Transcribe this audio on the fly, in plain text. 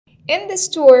In this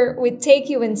tour, we take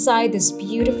you inside this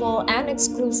beautiful and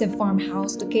exclusive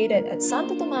farmhouse located at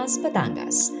Santo Tomas,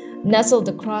 Batangas. Nestled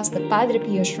across the Padre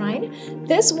Pio Shrine,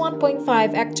 this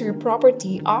 1.5-hectare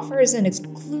property offers an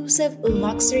exclusive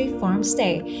luxury farm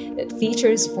stay that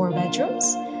features 4 bedrooms,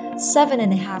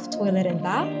 7.5 toilet and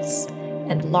baths,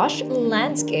 and lush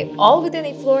landscape, all within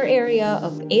a floor area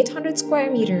of 800 square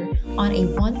meter on a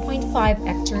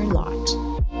 1.5-hectare lot.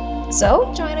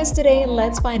 So, join us today and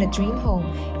let's find a dream home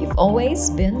you've always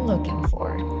been looking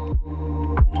for.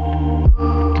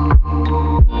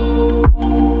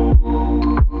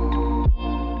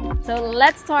 So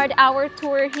let's start our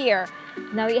tour here.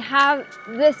 Now we have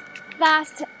this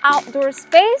vast outdoor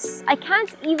space. I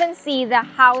can't even see the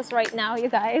house right now, you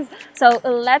guys. So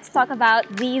let's talk about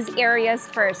these areas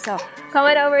first. So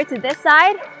coming over to this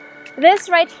side, this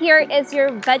right here is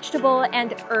your vegetable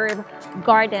and herb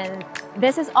garden.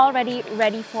 This is already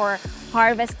ready for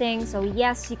harvesting. So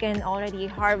yes, you can already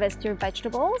harvest your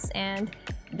vegetables, and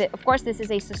of course this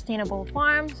is a sustainable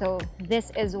farm. So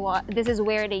this is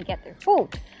where they get their food.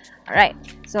 All right,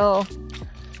 so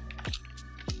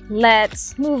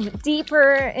let's move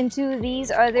deeper into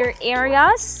these other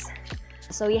areas.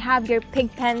 So you have your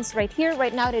pig pens right here.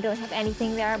 Right now they don't have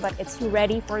anything there, but it's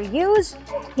ready for use.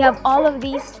 You have all of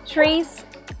these trees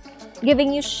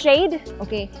giving you shade.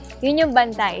 Okay, yun yung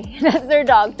bantay. That's their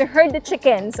dog to herd the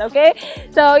chickens, okay?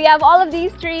 So you have all of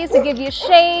these trees to give you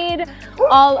shade,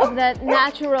 all of that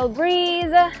natural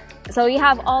breeze. So you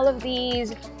have all of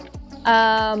these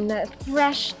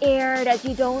fresh air that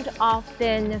you don't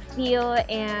often feel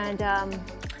and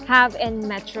have in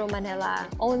Metro Manila.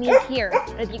 Only here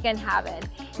that you can have it.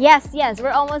 Yes,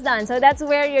 we're almost done. So that's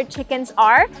where your chickens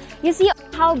are. You see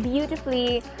how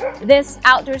beautifully this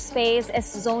outdoor space is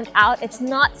zoned out. It's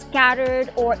not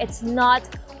scattered or it's not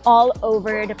all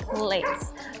over the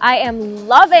place. I am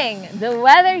loving the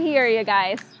weather here, you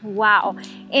guys. Wow.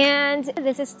 And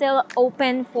this is still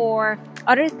open for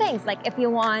other things. Like if you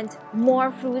want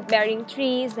more fruit-bearing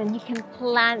trees, then you can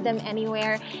plant them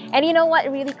anywhere. And you know what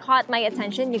really caught my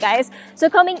attention, you guys? So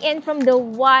coming in from the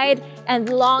wide and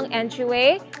long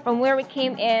entryway, from where we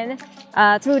came in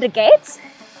through the gates,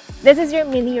 this is your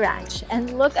mini ranch.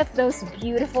 And look at those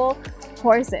beautiful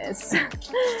horses,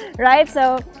 right?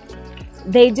 So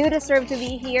they do deserve to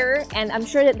be here, and I'm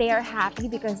sure that they are happy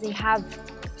because they have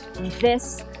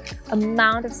this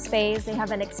amount of space. They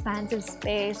have an expansive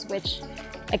space which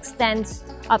extends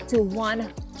up to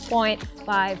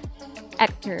 1.5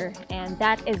 hectare, and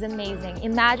that is amazing.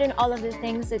 Imagine all of the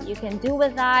things that you can do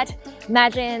with that.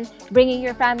 Imagine bringing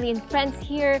your family and friends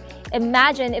here.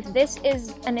 Imagine if this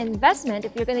is an investment,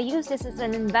 if you're going to use this as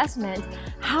an investment,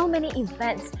 how many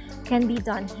events can be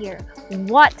done here?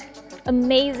 What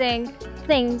amazing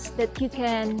things that you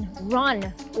can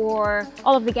run, or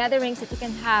all of the gatherings that you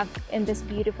can have in this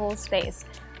beautiful space.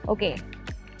 Okay,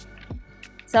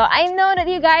 so I know that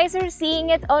you guys are seeing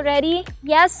it already.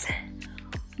 Yes,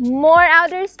 more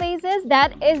outdoor spaces.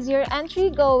 That is your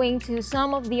entry going to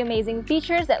some of the amazing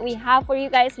features that we have for you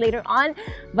guys later on.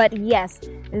 But yes,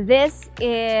 this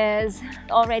is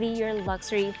already your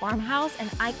luxury farmhouse, and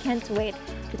I can't wait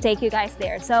to take you guys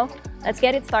there. So let's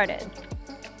get it started.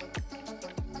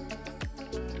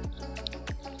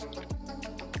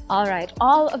 All right,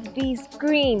 all of these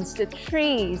greens, the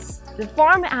trees, the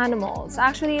farm animals.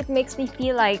 Actually, it makes me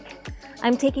feel like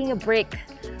I'm taking a break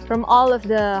from all of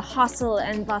the hustle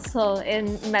and bustle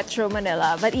in Metro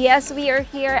Manila. But yes, we are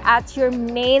here at your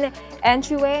main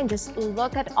entryway, and just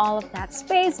look at all of that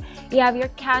space. You have your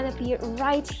canopy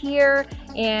right here,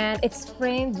 and it's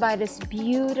framed by this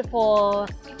beautiful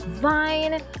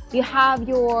vine. You have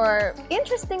your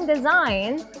interesting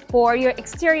design for your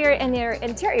exterior and your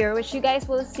interior, which you guys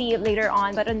will see later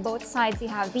on. But on both sides, you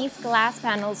have these glass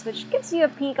panels, which gives you a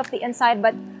peek of the inside,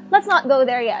 but let's not go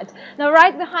there yet. Now,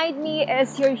 right behind me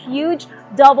is your huge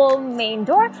double main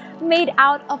door made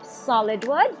out of solid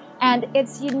wood, and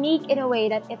it's unique in a way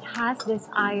that it has this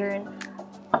iron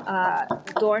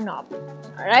doorknob.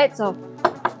 All right, so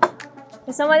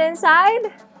is someone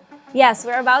inside? Yes,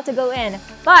 we're about to go in,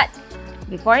 but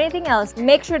before anything else,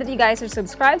 make sure that you guys are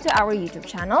subscribed to our YouTube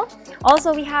channel.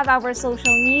 Also, we have our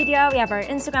social media. We have our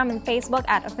Instagram and Facebook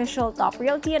at official Top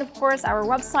Realty, and of course our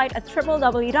website at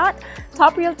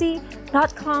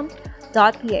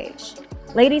www.toprealty.com.ph.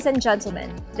 Ladies and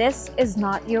gentlemen, this is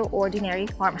not your ordinary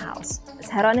farmhouse. Let's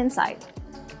head on inside.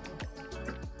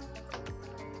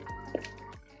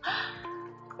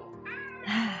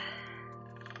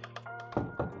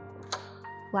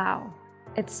 Wow,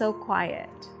 it's so quiet,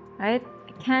 right?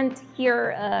 I can't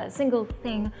hear a single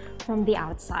thing from the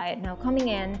outside. Now coming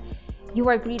in, you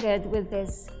are greeted with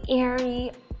this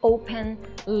airy open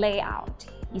layout.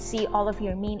 You see all of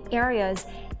your main areas,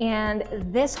 and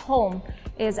this home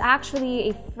is actually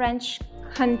a French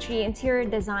country interior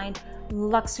designed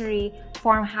luxury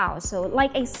farmhouse. So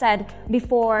like I said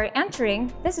before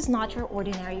entering, this is not your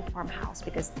ordinary farmhouse,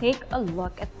 because take a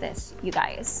look at this, you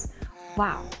guys.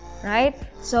 Wow, right?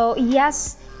 So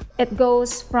yes, it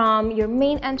goes from your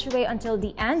main entryway until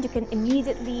the end. You can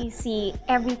immediately see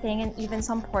everything and even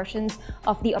some portions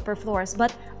of the upper floors.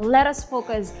 But let us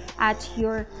focus at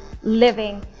your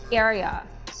living area.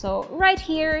 So right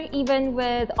here, even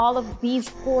with all of these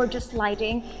gorgeous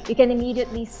lighting, you can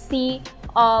immediately see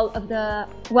all of the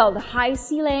high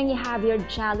ceiling. You have your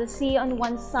jalousie on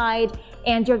one side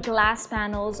and your glass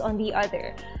panels on the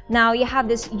other. Now you have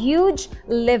this huge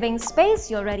living space.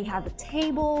 You already have a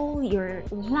table, your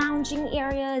lounging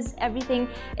areas, everything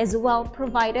is well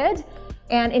provided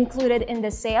and included in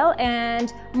the sale.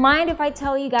 And mind if I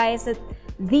tell you guys that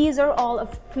these are all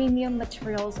of premium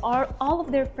materials, or all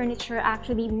of their furniture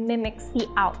actually mimics the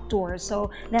outdoors.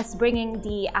 So that's bringing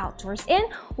the outdoors in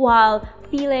while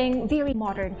feeling very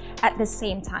modern at the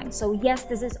same time. So yes,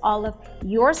 this is all of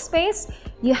your space.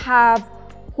 You have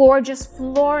gorgeous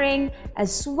flooring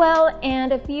as well,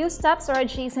 and a few steps are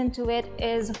adjacent to it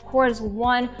is of course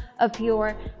one of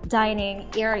your dining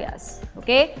areas.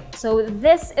 Okay, so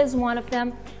this is one of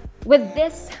them. With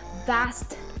this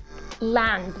vast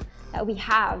land that we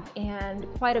have and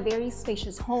quite a very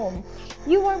spacious home,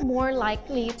 you are more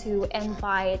likely to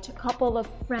invite a couple of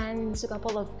friends, a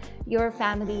couple of your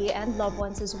family and loved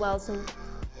ones as well. So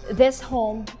this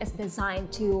home is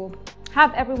designed to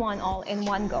have everyone all in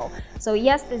one go. So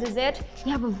yes, this is it.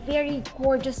 You have a very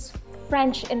gorgeous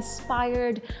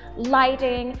French-inspired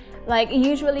lighting. Like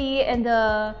usually in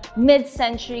the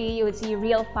mid-century, you would see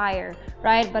real fire,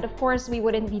 right? But of course, we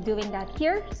wouldn't be doing that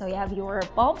here. So you have your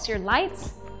bulbs, your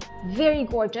lights, very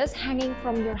gorgeous, hanging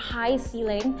from your high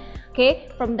ceiling, okay?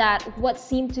 From that, what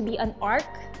seemed to be an arc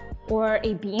or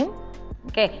a beam.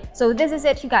 Okay, so this is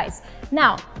it, you guys.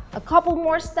 Now, a couple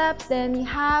more steps, then you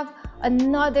have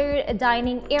another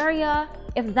dining area.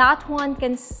 If that one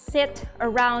can sit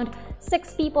around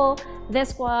 6 people,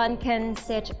 this one can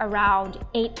sit around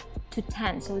 8 to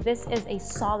 10. So this is a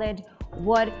solid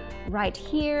wood right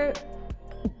here.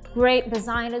 Great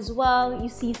design as well. You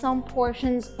see some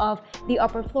portions of the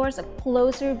upper floors, a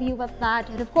closer view of that.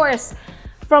 And of course,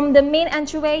 from the main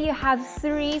entryway, you have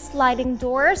 3 sliding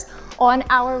doors on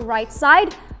our right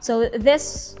side. So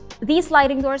these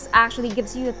sliding doors actually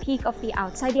gives you a peek of the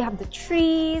outside. You have the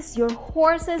trees, your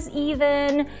horses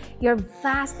even, your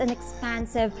vast and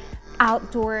expansive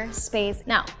outdoor space.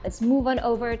 Now, let's move on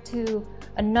over to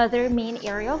another main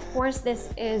area. Of course,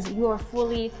 this is your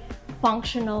fully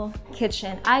functional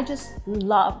kitchen. I just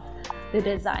love the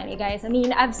design, you guys. I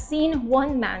mean, I've seen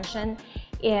one mansion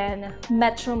in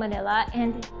Metro Manila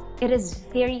and it is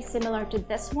very similar to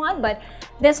this one, but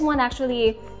this one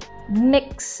actually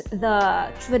mix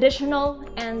the traditional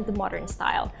and the modern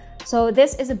style. So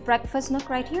this is a breakfast nook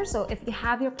right here. So if you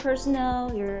have your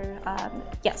personnel, your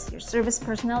service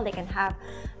personnel, they can have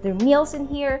their meals in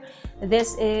here.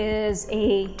 This is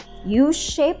a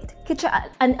U-shaped kitchen,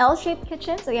 an L-shaped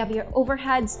kitchen. So you have your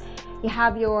overheads, you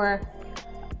have your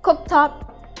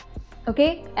cooktop,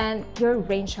 okay, and your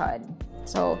range hood.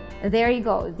 So there you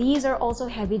go. These are also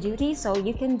heavy duty, so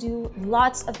you can do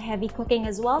lots of heavy cooking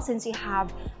as well since you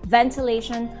have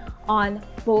ventilation on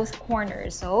both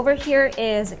corners. So over here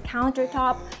is a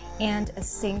countertop and a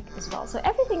sink as well. So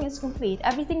everything is complete,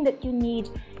 everything that you need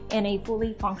in a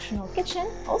fully functional kitchen,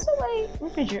 also a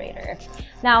refrigerator.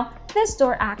 Now, this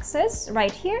door access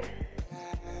right here,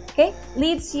 okay,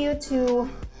 leads you to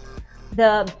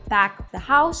the back of the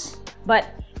house. But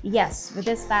yes, with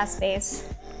this vast space,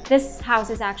 this house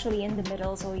is actually in the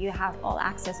middle, so you have all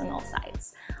access on all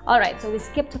sides. All right, so we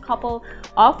skipped a couple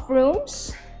of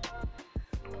rooms.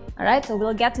 All right, so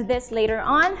we'll get to this later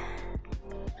on.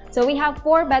 So we have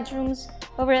 4 bedrooms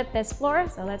over at this floor.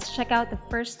 So let's check out the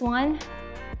first one.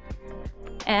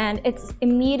 And it's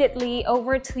immediately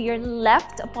over to your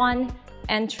left upon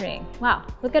entering. Wow,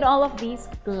 look at all of these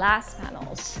glass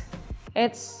panels.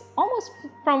 It's almost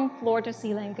from floor to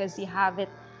ceiling because you have it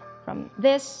from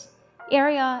this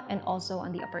area and also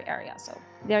on the upper area. So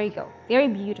there you go, very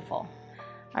beautiful.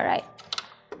 All right,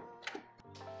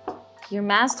 your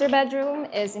master bedroom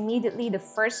is immediately the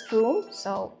first room.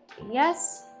 So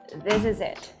yes, this is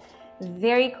it.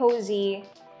 Very cozy,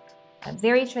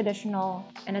 very traditional,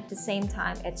 and at the same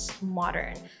time it's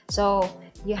modern. So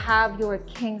you have your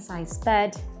king size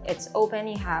bed, it's open,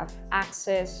 you have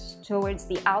access towards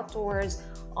the outdoors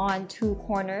on 2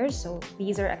 corners, so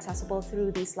these are accessible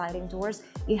through these sliding doors.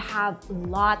 You have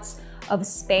lots of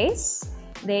space,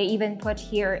 They even put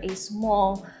here a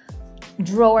small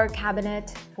drawer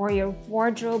cabinet for your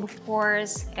wardrobe, of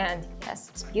course. And yes,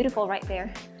 it's beautiful right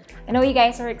there. I know you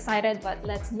guys are excited, but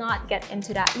let's not get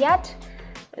into that yet.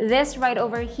 This right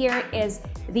over here is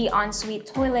the ensuite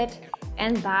toilet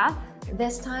and bath.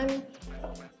 This time,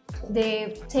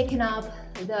 they've taken up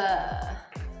the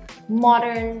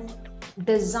modern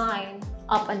design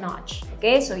up a notch.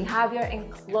 Okay, so you have your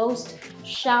enclosed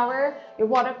shower, your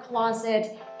water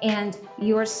closet, and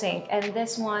your sink. And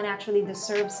this one actually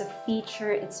deserves a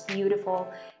feature. It's beautiful.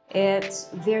 It's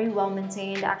very well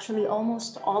maintained. Actually,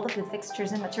 almost all of the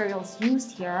fixtures and materials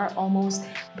used here are almost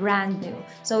brand new.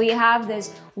 So you have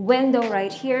this window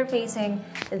right here facing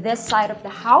this side of the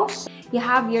house. You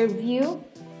have your view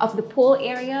of the pool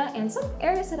area and some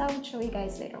areas that I will show you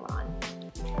guys later on.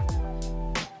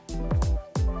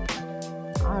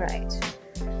 All right.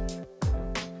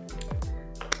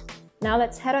 Now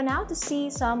let's head on out to see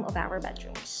some of our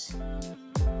bedrooms.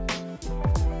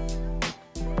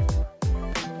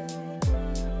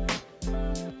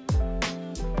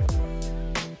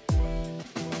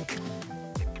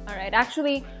 All right,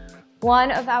 actually,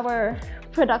 one of our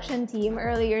production team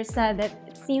earlier said that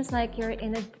it seems like you're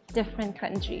in a different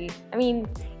country. I mean,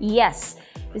 yes,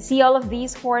 you see all of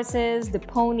these horses, the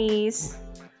ponies.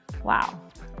 Wow.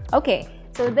 Okay,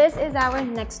 so this is our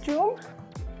next room.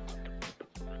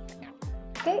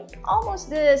 Okay, almost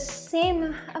the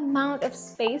same amount of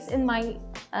space in my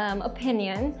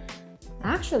opinion.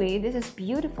 Actually, this is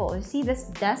beautiful. You see this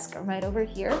desk right over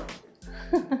here?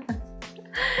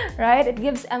 Right? It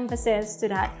gives emphasis to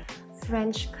that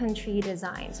French country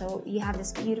design. So you have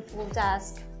this beautiful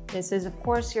desk. This is, of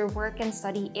course, your work and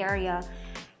study area.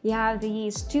 You have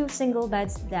these two single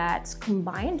beds that's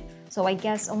combined. So I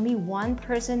guess only one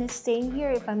person is staying here,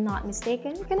 if I'm not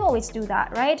mistaken. You can always do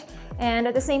that, right? And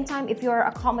at the same time, if you're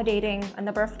accommodating a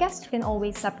number of guests, you can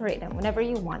always separate them whenever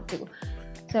you want to.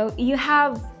 So you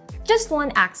have just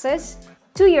one access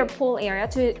to your pool area,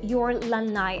 to your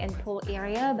lanai and pool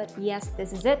area. But yes,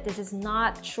 this is it. This is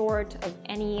not short of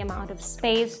any amount of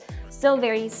space. Still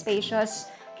very spacious.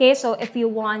 Okay, so if you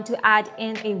want to add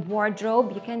in a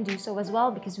wardrobe, you can do so as well,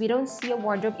 because we don't see a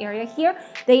wardrobe area here.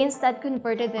 They instead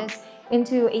converted this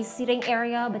into a seating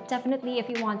area, but definitely if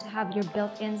you want to have your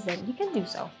built-ins, then you can do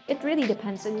so. It really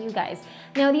depends on you guys.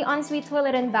 Now, the ensuite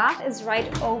toilet and bath is right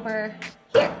over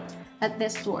here at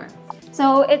this door.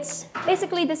 So it's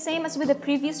basically the same as with the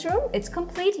previous room. It's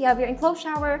complete. You have your enclosed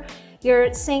shower,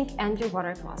 your sink, and your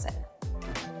water closet.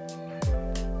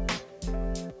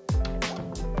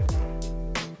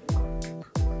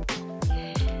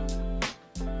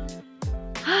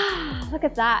 Look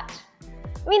at that.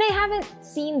 I mean, I haven't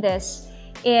seen this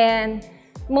in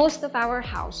most of our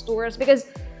house tours, because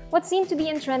what seems to be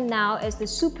in trend now is the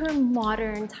super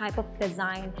modern type of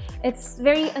design. It's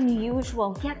very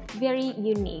unusual, yet very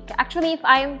unique. Actually, if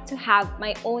I am to have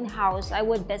my own house, I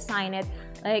would design it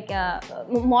like a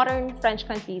modern French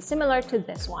country, similar to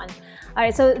this one. All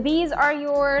right, so these are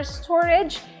your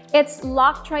storage. It's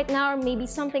locked right now, or maybe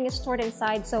something is stored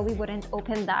inside, so we wouldn't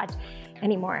open that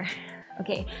anymore.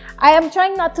 Okay, I am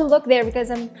trying not to look there because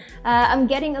I'm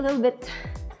getting a little bit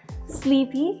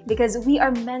sleepy, because we are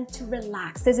meant to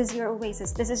relax. This is your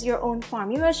oasis. This is your own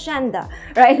farm, your hacienda,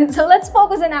 right? So let's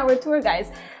focus on our tour,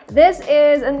 guys. This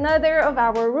is another of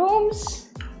our rooms.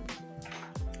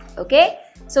 Okay,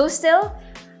 so still,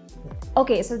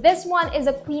 okay, so this one is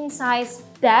a queen size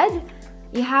bed.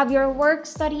 You have your work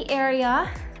study area.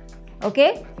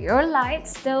 Okay, your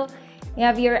lights still. You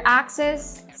have your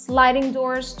access sliding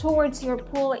doors towards your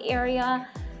pool area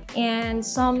and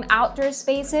some outdoor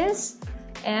spaces.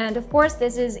 And of course,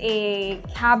 this is a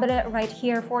cabinet right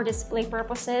here for display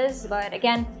purposes. But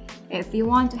again, if you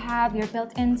want to have your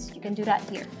built-ins, you can do that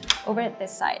here, over at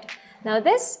this side. Now,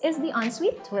 this is the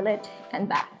ensuite toilet and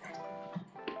bath.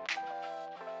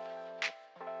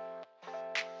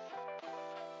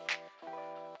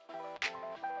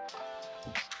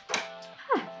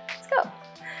 Let's go.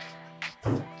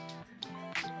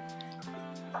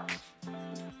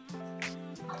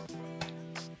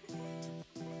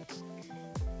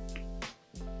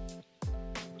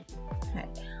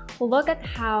 Look at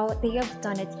how they have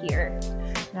done it here,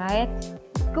 right?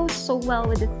 It goes so well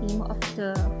with the theme of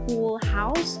the pool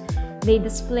house. They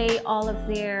display all of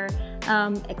their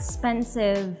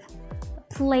expensive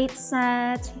plate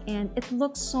set, and it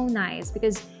looks so nice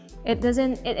because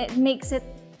it makes it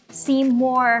seem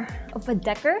more of a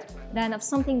decor than of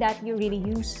something that you really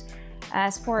use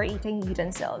as for eating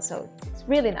utensils. So it's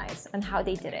really nice on how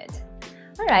they did it.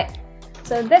 All right,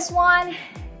 so this one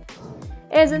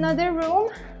is another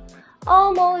room,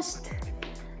 almost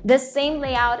The same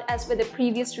layout as with the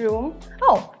previous room.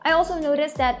 Oh, I also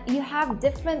noticed that you have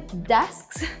different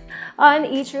desks on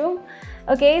each room.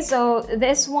 Okay, so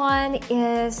this one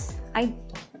is, I'm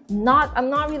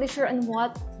not really sure on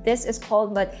what this is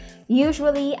called, but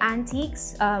usually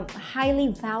antiques, highly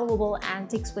valuable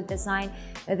antiques would design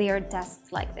their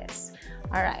desks like this.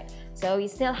 All right, so you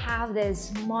still have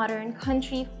this modern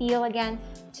country feel again.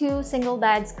 2 single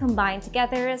beds combined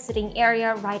together, sitting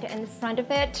area right in front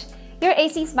of it. Your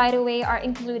ACs, by the way, are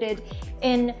included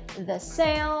in the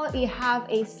sale. You have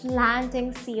a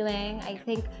slanting ceiling. I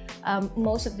think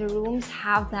most of the rooms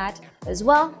have that as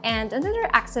well. And another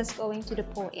access going to the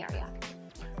pool area.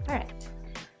 All right.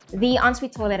 The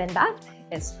ensuite toilet and bath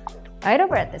is right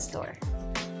over at this door.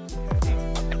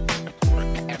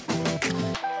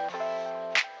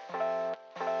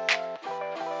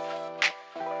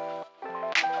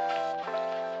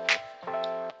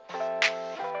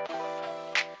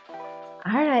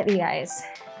 Alright, you guys.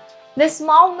 This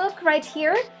small nook right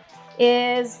here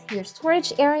is your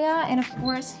storage area and of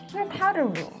course your powder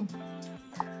room.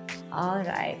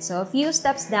 Alright, so a few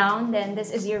steps down, then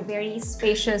this is your very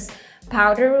spacious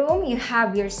powder room. You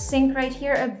have your sink right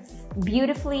here, a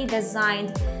beautifully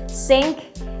designed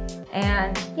sink,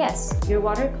 and yes, your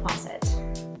water closet.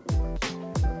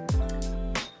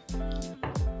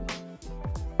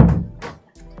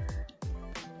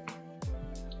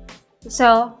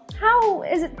 So, how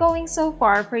is it going so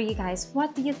far for you guys?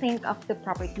 What do you think of the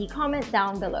property? Comment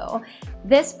down below.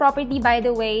 This property, by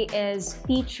the way, is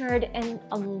featured in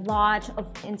a lot of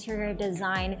interior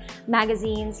design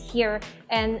magazines here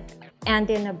and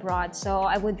in abroad. So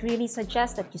I would really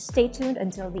suggest that you stay tuned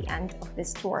until the end of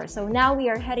this tour. So now we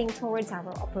are heading towards our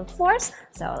upper floors.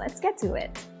 So let's get to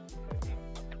it.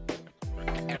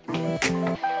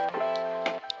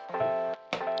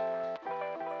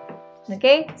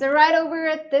 Okay, so right over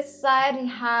at this side, we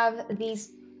have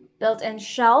these built-in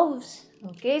shelves.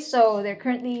 Okay, so they're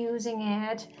currently using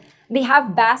it. They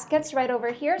have baskets right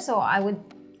over here, so I would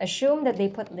assume that they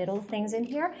put little things in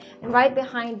here. And right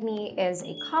behind me is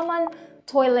a common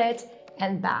toilet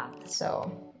and bath.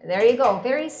 So there you go,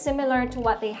 very similar to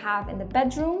what they have in the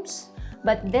bedrooms,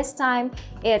 but this time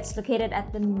it's located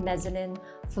at the mezzanine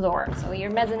floor. So your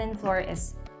mezzanine floor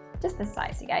is just this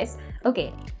size, you guys.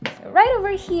 Okay, so right over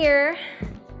here,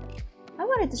 I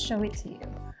wanted to show it to you.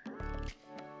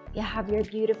 You have your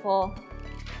beautiful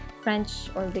French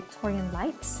or Victorian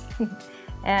lights.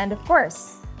 And of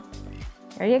course,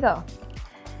 there you go.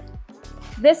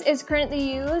 This is currently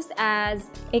used as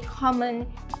a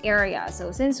common area.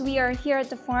 So since we are here at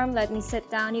the farm, let me sit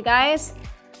down, you guys.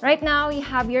 Right now, you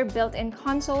have your built-in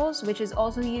consoles, which is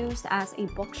also used as a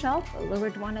bookshelf, a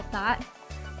lowered one at that.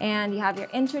 And you have your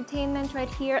entertainment right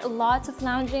here, lots of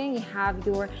lounging. You have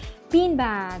your bean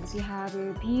bags, you have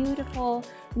your beautiful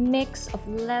mix of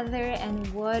leather and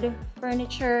wood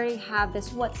furniture. You have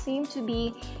this what seemed to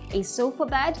be a sofa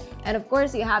bed. And of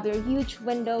course, you have your huge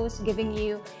windows giving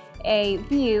you a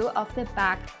view of the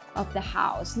back of the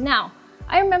house. Now,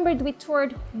 I remembered we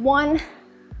toured one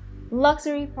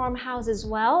luxury farmhouse as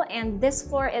well, and this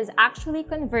floor is actually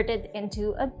converted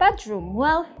into a bedroom.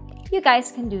 Well, you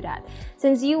guys can do that.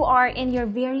 Since you are in your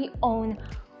very own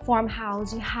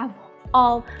farmhouse, you have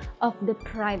all of the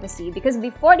privacy, because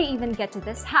before they even get to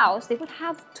this house, they would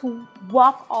have to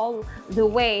walk all the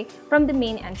way from the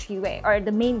main entryway or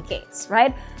the main gates,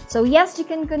 right? So yes, you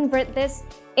can convert this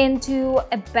into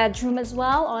a bedroom as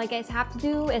well. All you guys have to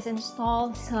do is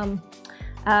install some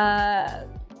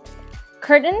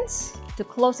curtains to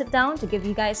close it down to give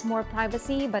you guys more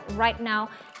privacy. But right now,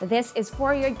 this is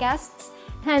for your guests.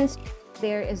 Hence,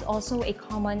 there is also a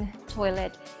common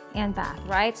toilet and bath,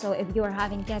 right? So if you're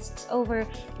having guests over,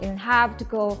 you don't have to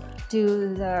go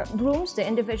to the rooms, the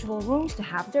individual rooms to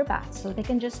have their bath. So they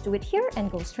can just do it here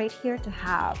and go straight here to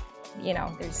have, you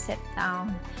know, their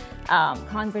sit-down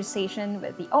conversation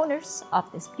with the owners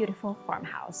of this beautiful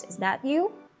farmhouse. Is that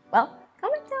you? Well,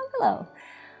 comment down below.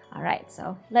 All right,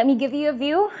 so let me give you a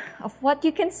view of what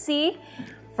you can see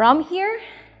from here.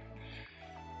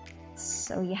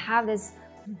 So you have this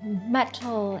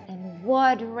metal and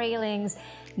wood railings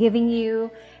giving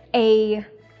you a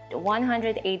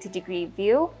 180-degree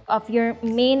view of your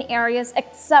main areas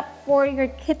except for your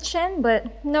kitchen,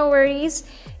 but no worries.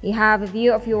 You have a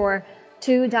view of your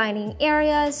 2 dining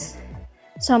areas,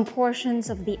 some portions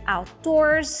of the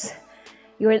outdoors,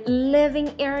 your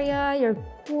living area, your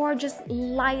gorgeous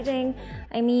lighting.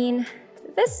 I mean,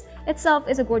 this itself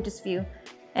is a gorgeous view.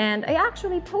 And I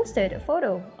actually posted a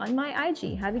photo on my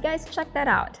IG. Have you guys checked that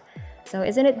out? So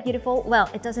isn't it beautiful? Well,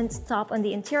 it doesn't stop on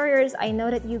the interiors. I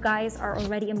know that you guys are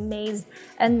already amazed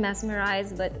and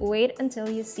mesmerized, but wait until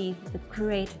you see the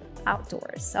great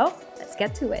outdoors. So let's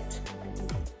get to it.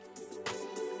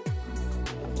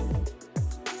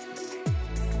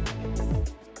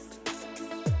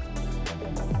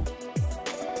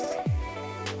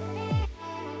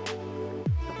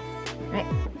 Right.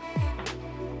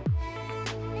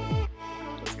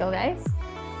 Let's go, guys.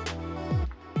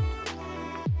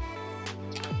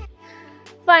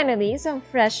 Finally, some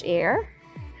fresh air.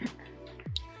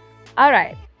 All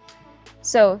right,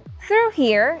 so through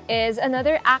here is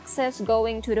another access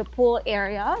going to the pool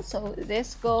area. So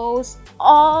this goes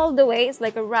all the way, it's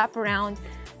like a wraparound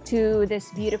to this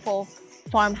beautiful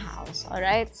farmhouse. All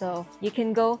right, so you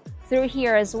can go through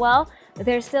here as well.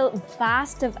 There's still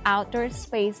vast of outdoor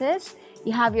spaces.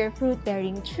 You have your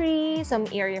fruit-bearing tree, some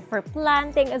area for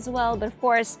planting as well. But of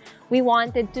course, we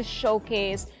wanted to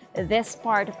showcase this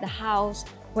part of the house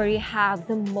where you have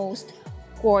the most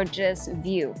gorgeous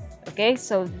view. Okay,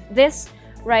 so this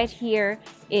right here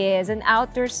is an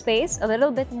outdoor space, a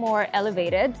little bit more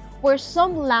elevated, where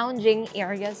some lounging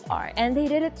areas are, and they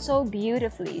did it so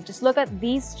beautifully. Just look at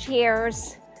these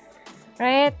chairs,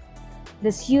 right?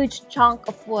 This huge chunk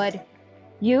of wood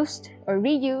used or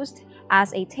reused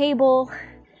as a table.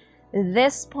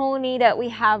 This pony that we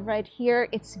have right here,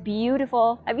 it's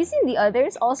beautiful. Have you seen the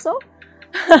others also?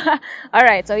 All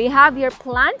right, so you have your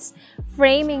plants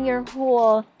framing your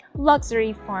whole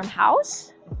luxury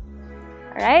farmhouse.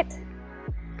 All right,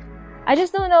 I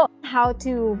just don't know how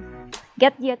to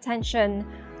get the attention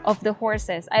of the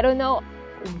horses. I don't know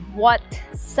what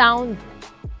sound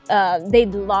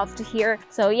they'd love to hear.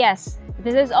 So yes,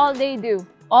 this is all they do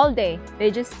all day. They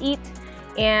just eat,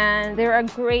 and they're a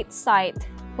great sight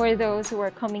for those who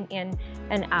are coming in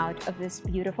and out of this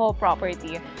beautiful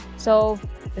property. So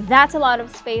that's a lot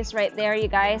of space right there, you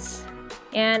guys.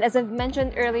 And as I've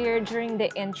mentioned earlier during the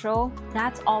intro,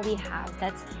 that's all we have.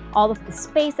 That's all of the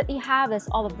space that we have. That's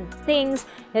all of the things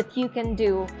that you can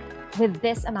do with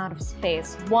this amount of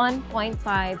space.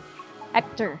 1.5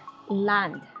 hectare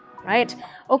land, right?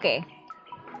 Okay,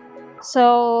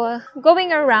 so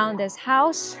going around this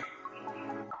house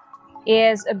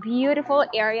is a beautiful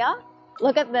area.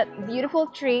 Look at that beautiful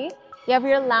tree. You have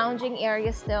your lounging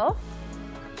area still.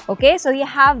 Okay, so you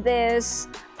have this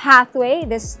pathway,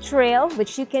 this trail,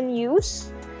 which you can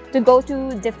use to go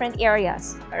to different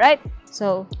areas. All right,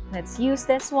 so let's use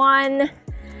this one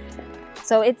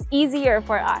so it's easier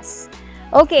for us.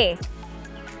 Okay,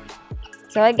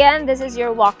 so again, this is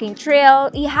your walking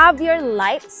trail. You have your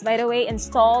lights, by the way,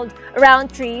 installed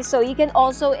around trees, so you can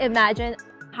also imagine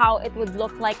how it would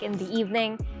look like in the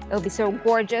evening. It'll be so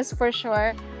gorgeous for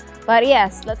sure. But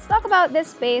yes, let's talk about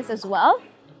this space as well.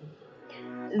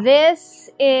 This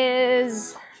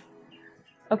is,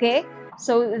 okay,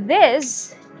 so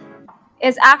this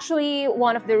is actually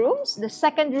one of the rooms, the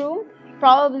second room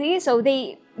probably. So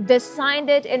they designed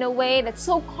it in a way that's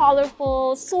so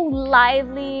colorful, so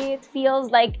lively. It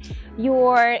feels like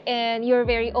you're in your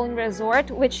very own resort,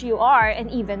 which you are,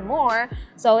 and even more.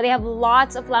 So they have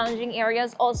lots of lounging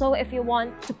areas. Also, if you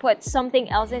want to put something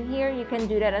else in here, you can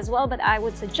do that as well, but I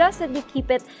would suggest that you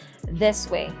keep it this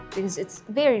way because it's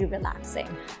very relaxing.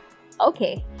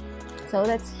 Okay, so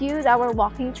let's use our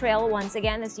walking trail once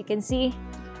again. As you can see,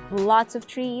 lots of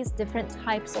trees, different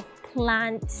types of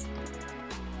plants.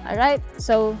 All right,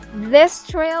 so this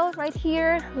trail right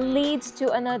here leads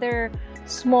to another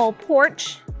small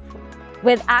porch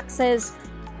with access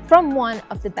from one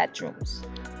of the bedrooms.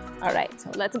 All right,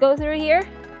 so let's go through here.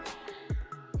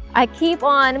 I keep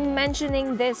on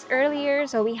mentioning this earlier.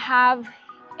 So we have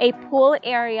a pool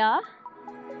area,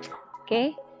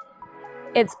 okay?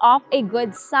 It's of a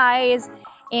good size,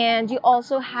 and you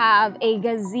also have a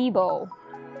gazebo,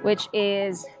 which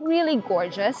is really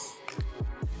gorgeous.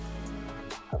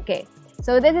 Okay,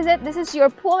 so this is it. This is your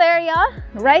pool area.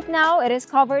 Right now, it is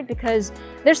covered because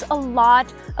there's a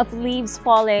lot of leaves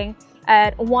falling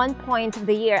at one point of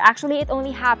the year. Actually, it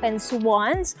only happens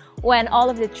once when all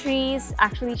of the trees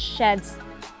actually sheds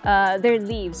their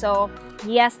leaves. So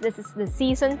yes, this is the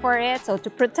season for it. So to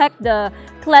protect the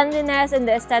cleanliness and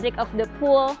the aesthetic of the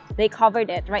pool, they covered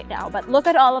it right now. But look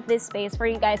at all of this space for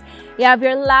you guys. You have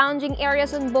your lounging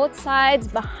areas on both sides.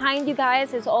 Behind you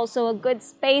guys is also a good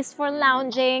space for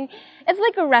lounging. It's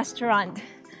like a restaurant.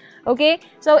 Okay,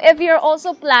 so if you're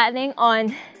also planning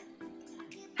on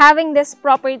having this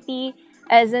property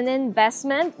as an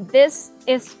investment, this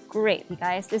is great, you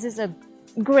guys. This is a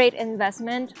great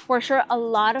investment. For sure, a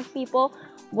lot of people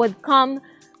would come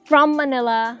from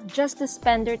Manila just to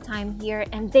spend their time here,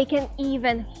 and they can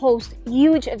even host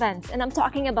huge events. And I'm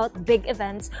talking about big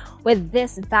events with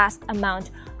this vast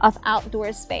amount of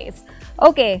outdoor space.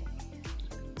 Okay,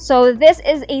 so this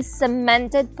is a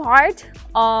cemented part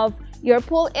of your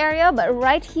pool area, but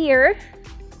right here,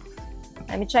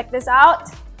 let me check this out.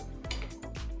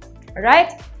 All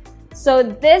right, so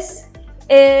this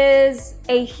is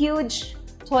a huge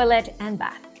toilet and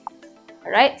bath.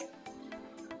 All right,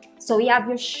 so you have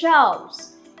your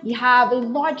shelves, you have a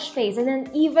large space, and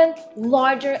an even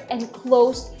larger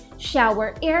enclosed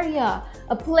shower area.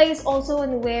 A place also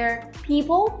in where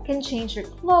people can change their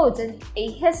clothes, and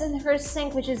a his and her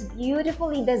sink, which is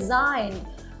beautifully designed,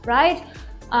 right?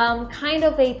 Kind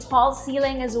of a tall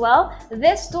ceiling as well.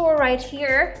 This door right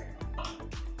here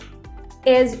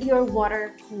is your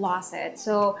water closet.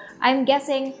 So I'm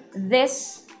guessing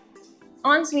this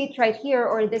ensuite right here,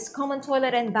 or this common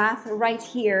toilet and bath right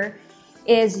here,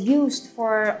 is used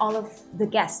for all of the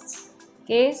guests.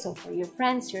 Okay, so for your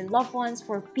friends, your loved ones,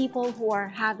 for people who are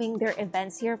having their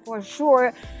events here, for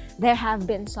sure there have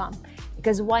been some,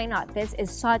 because why not? This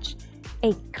is such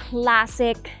a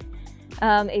classic,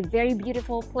 a very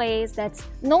beautiful place that's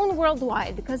known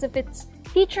worldwide because of its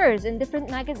features in different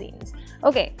magazines.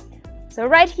 Okay, so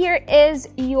right here is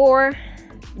your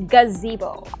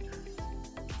gazebo.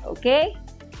 Okay,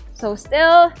 so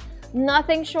still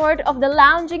nothing short of the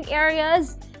lounging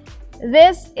areas.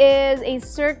 This is a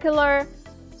circular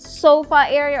sofa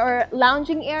area or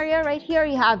lounging area right here.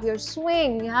 You have your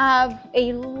swing, you have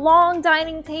a long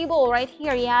dining table right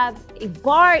here, you have a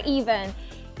bar even.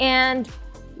 And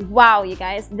wow, you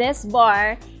guys, this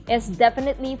bar is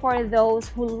definitely for those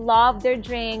who love their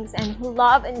drinks and who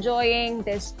love enjoying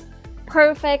this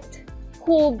perfect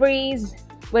cool breeze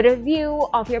with a view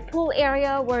of your pool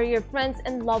area where your friends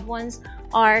and loved ones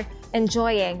are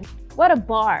enjoying. What a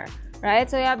bar, right?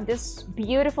 So you have this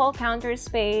beautiful counter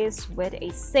space with a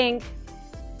sink,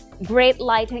 great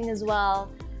lighting as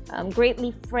well, great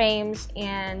leaf frames,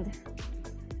 and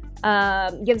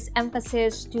gives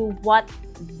emphasis to what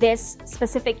this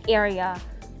specific area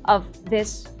of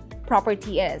this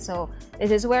property is. So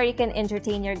this is where you can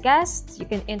entertain your guests, you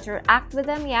can interact with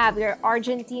them. You have your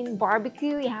Argentine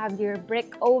barbecue, you have your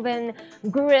brick oven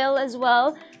grill as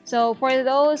well. So for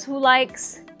those who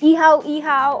likes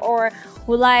ihaw or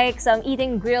who likes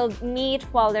eating grilled meat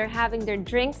while they're having their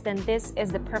drinks, then this is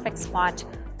the perfect spot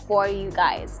for you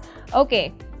guys.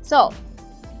 Okay, so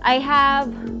I have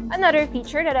another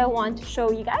feature that I want to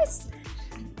show you guys.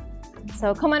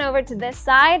 So come on over to this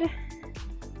side,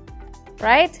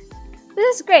 right?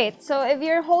 This is great. So if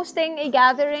you're hosting a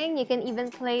gathering, you can even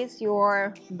place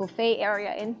your buffet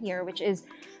area in here, which is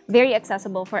very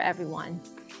accessible for everyone.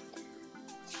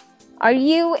 Are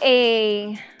you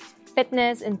a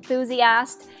fitness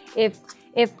enthusiast? If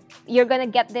you're gonna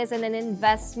get this in an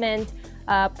investment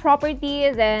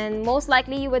property, then most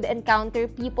likely you would encounter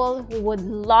people who would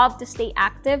love to stay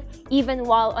active even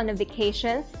while on a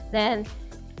vacation. Then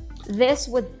this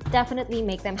would definitely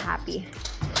make them happy.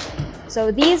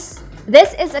 So this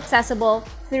is accessible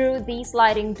through these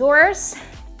sliding doors,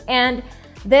 and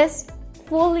this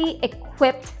fully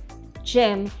equipped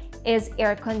gym is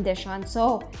air conditioned.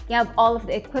 So you have all of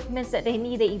the equipments that they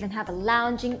need. They even have a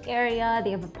lounging area,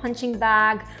 they have a punching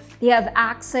bag, they have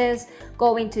access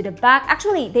going to the back.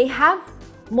 Actually, they have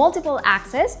multiple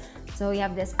access. So you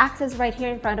have this access right here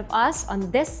in front of us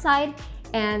on this side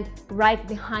and right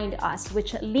behind us,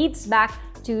 which leads back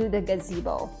to the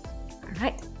gazebo. All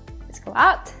right, let's go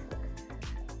out.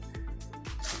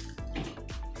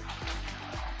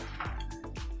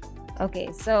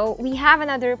 Okay, so we have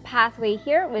another pathway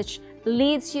here which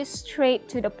leads you straight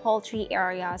to the poultry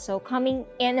area. So coming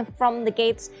in from the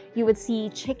gates, you would see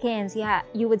chickens,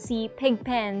 you would see pig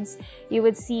pens, you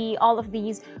would see all of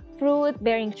these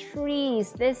fruit-bearing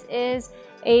trees. This is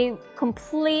a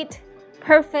complete,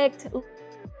 perfect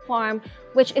farm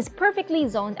which is perfectly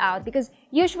zoned out, because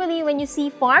usually when you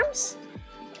see farms,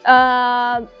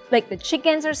 like the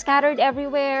chickens are scattered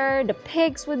everywhere, the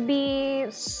pigs would be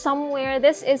somewhere.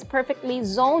 This is perfectly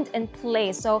zoned in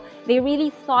place. So they really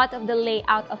thought of the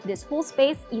layout of this whole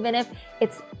space, even if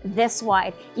it's this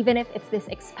wide, even if it's this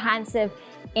expansive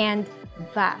and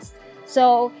vast.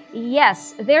 So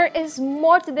yes, there is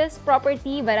more to this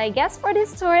property, but I guess for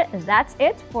this tour, that's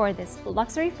it for this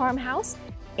luxury farmhouse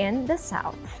in the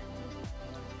south.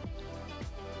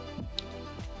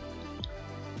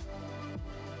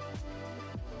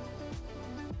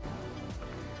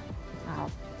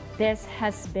 This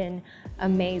has been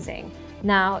amazing.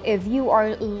 Now, if you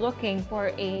are looking for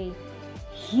a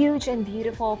huge and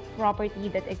beautiful property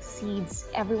that exceeds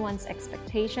everyone's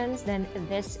expectations, then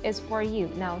this is for you.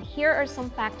 Now, here are some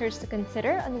factors to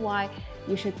consider on why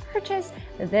you should purchase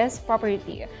this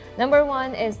property. Number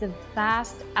one is the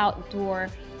vast outdoor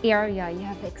area. You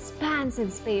have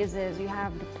expansive spaces, you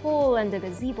have the pool and the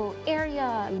gazebo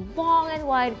area, long and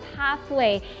wide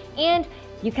pathway, and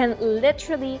you can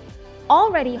literally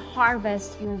already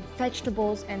harvest your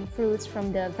vegetables and fruits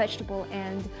from the vegetable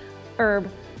and herb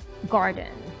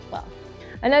garden. Well,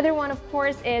 another one, of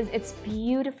course, is its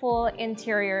beautiful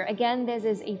interior. Again, this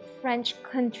is a French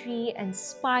country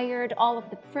inspired. All of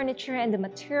the furniture and the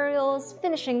materials,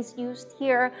 finishings used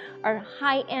here are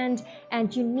high-end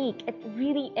and unique. It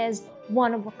really is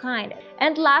one of a kind.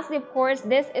 And lastly, of course,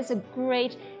 this is a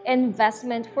great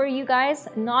investment for you guys,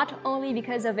 not only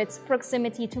because of its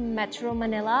proximity to Metro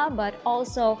Manila, but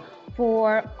also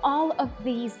for all of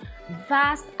these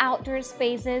vast outdoor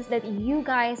spaces that you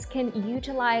guys can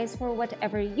utilize for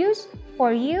whatever use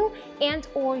for you and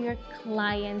or your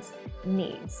clients'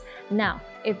 needs. Now,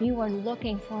 if you are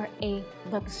looking for a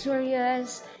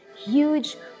luxurious,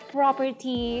 huge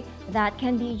property that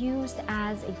can be used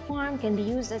as a farm, can be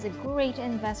used as a great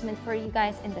investment for you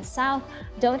guys in the South,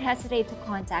 don't hesitate to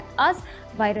contact us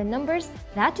via the numbers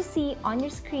that you see on your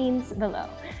screens below.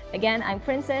 Again, I'm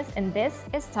Princess and this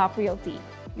is Top Realty,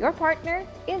 your partner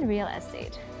in real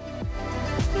estate.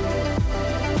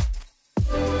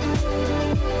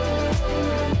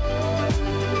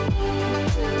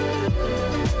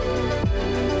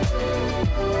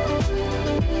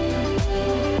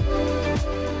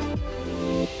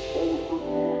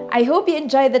 I hope you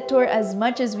enjoyed the tour as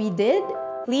much as we did.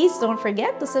 Please don't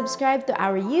forget to subscribe to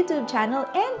our YouTube channel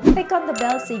and click on the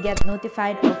bell so you get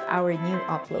notified of our new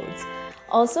uploads.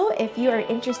 Also, if you are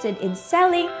interested in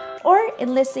selling or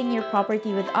in listing your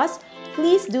property with us,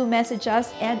 please do message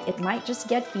us and it might just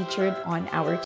get featured on our